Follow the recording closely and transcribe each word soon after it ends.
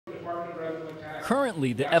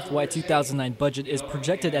Currently, the FY 2009 budget is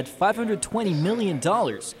projected at $520 million,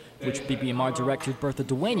 which BBMR Director Bertha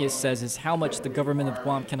Duenas says is how much the government of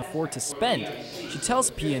Guam can afford to spend. She tells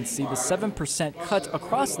PNC the 7% cut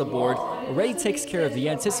across the board already takes care of the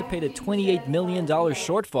anticipated $28 million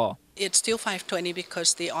shortfall. It's still 520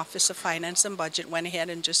 because the Office of Finance and Budget went ahead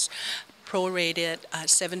and just prorated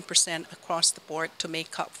 7% across the board to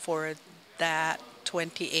make up for that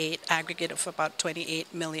aggregate of about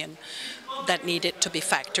 28 million that needed to be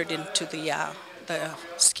factored into the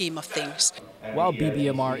scheme of things. While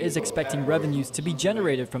BBMR is expecting revenues to be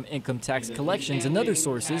generated from income tax collections and other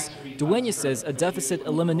sources, Duenas says a deficit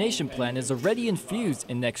elimination plan is already infused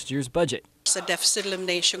in next year's budget. It's a deficit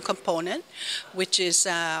elimination component, which is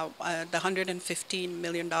the $115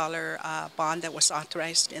 million bond that was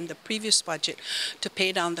authorized in the previous budget to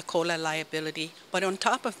pay down the COLA liability. But on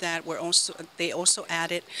top of that, they also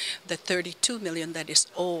added the $32 million that is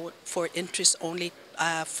owed for interest only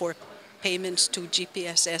for payments to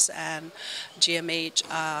GPSS and GMH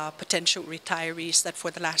potential retirees that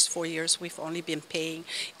for the last 4 years we've only been paying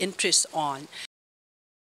interest on.